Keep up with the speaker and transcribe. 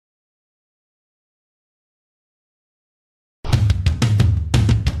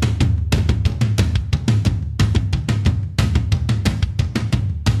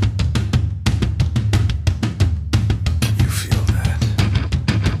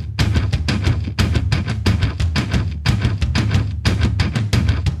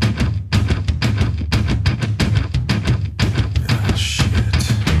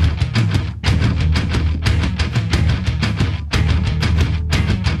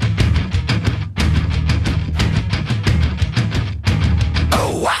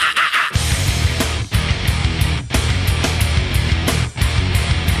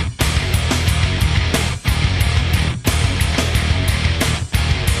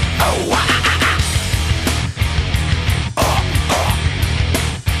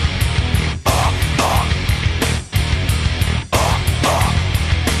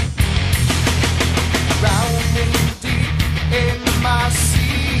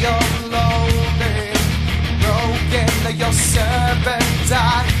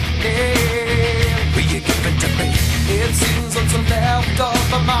Will you give it to me? It seems what's left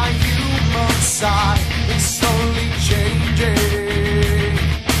of my human side is slowly changing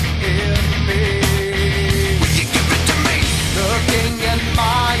in me. Will you give it to me? Looking at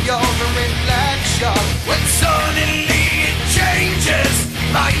my own reflection, when suddenly it changes,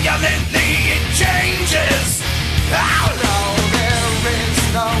 violently it changes. Oh no, there is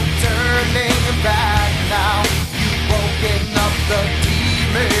no turning back now. You've woken up the demon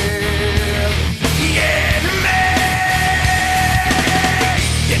in me.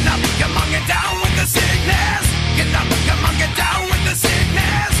 Get up, come on, get down with the sickness. Get up, come on, get down with the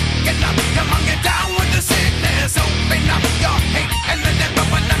sickness. Get up, come on, get down with the sickness. Open up your hate and let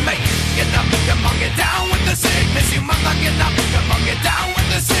everyone to me. Get up, come on, get down with the sickness. You mother, get up, come on, get down with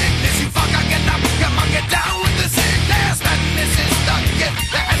the sickness. You fucker, get up, come on, get down with the sickness. Madness is the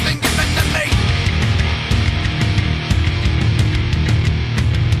gift that has been given to me.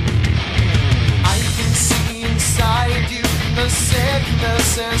 I can see inside you the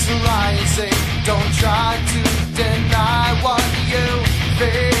sickness is rising. Don't try to deny what you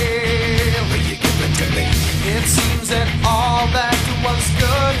feel. Will you give it to me? It seems that all that was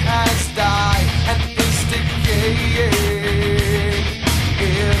good has died and is decaying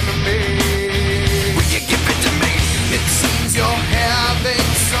in me. Will you give it to me? It seems you're having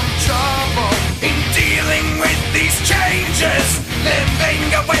some trouble in dealing with these changes, living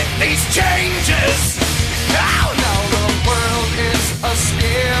with these changes. Oh no, the world is a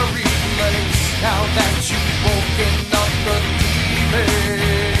scary place now that you've woken up the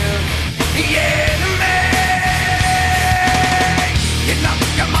demon in me. Get up,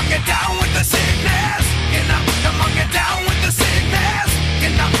 come on, get down with the sickness.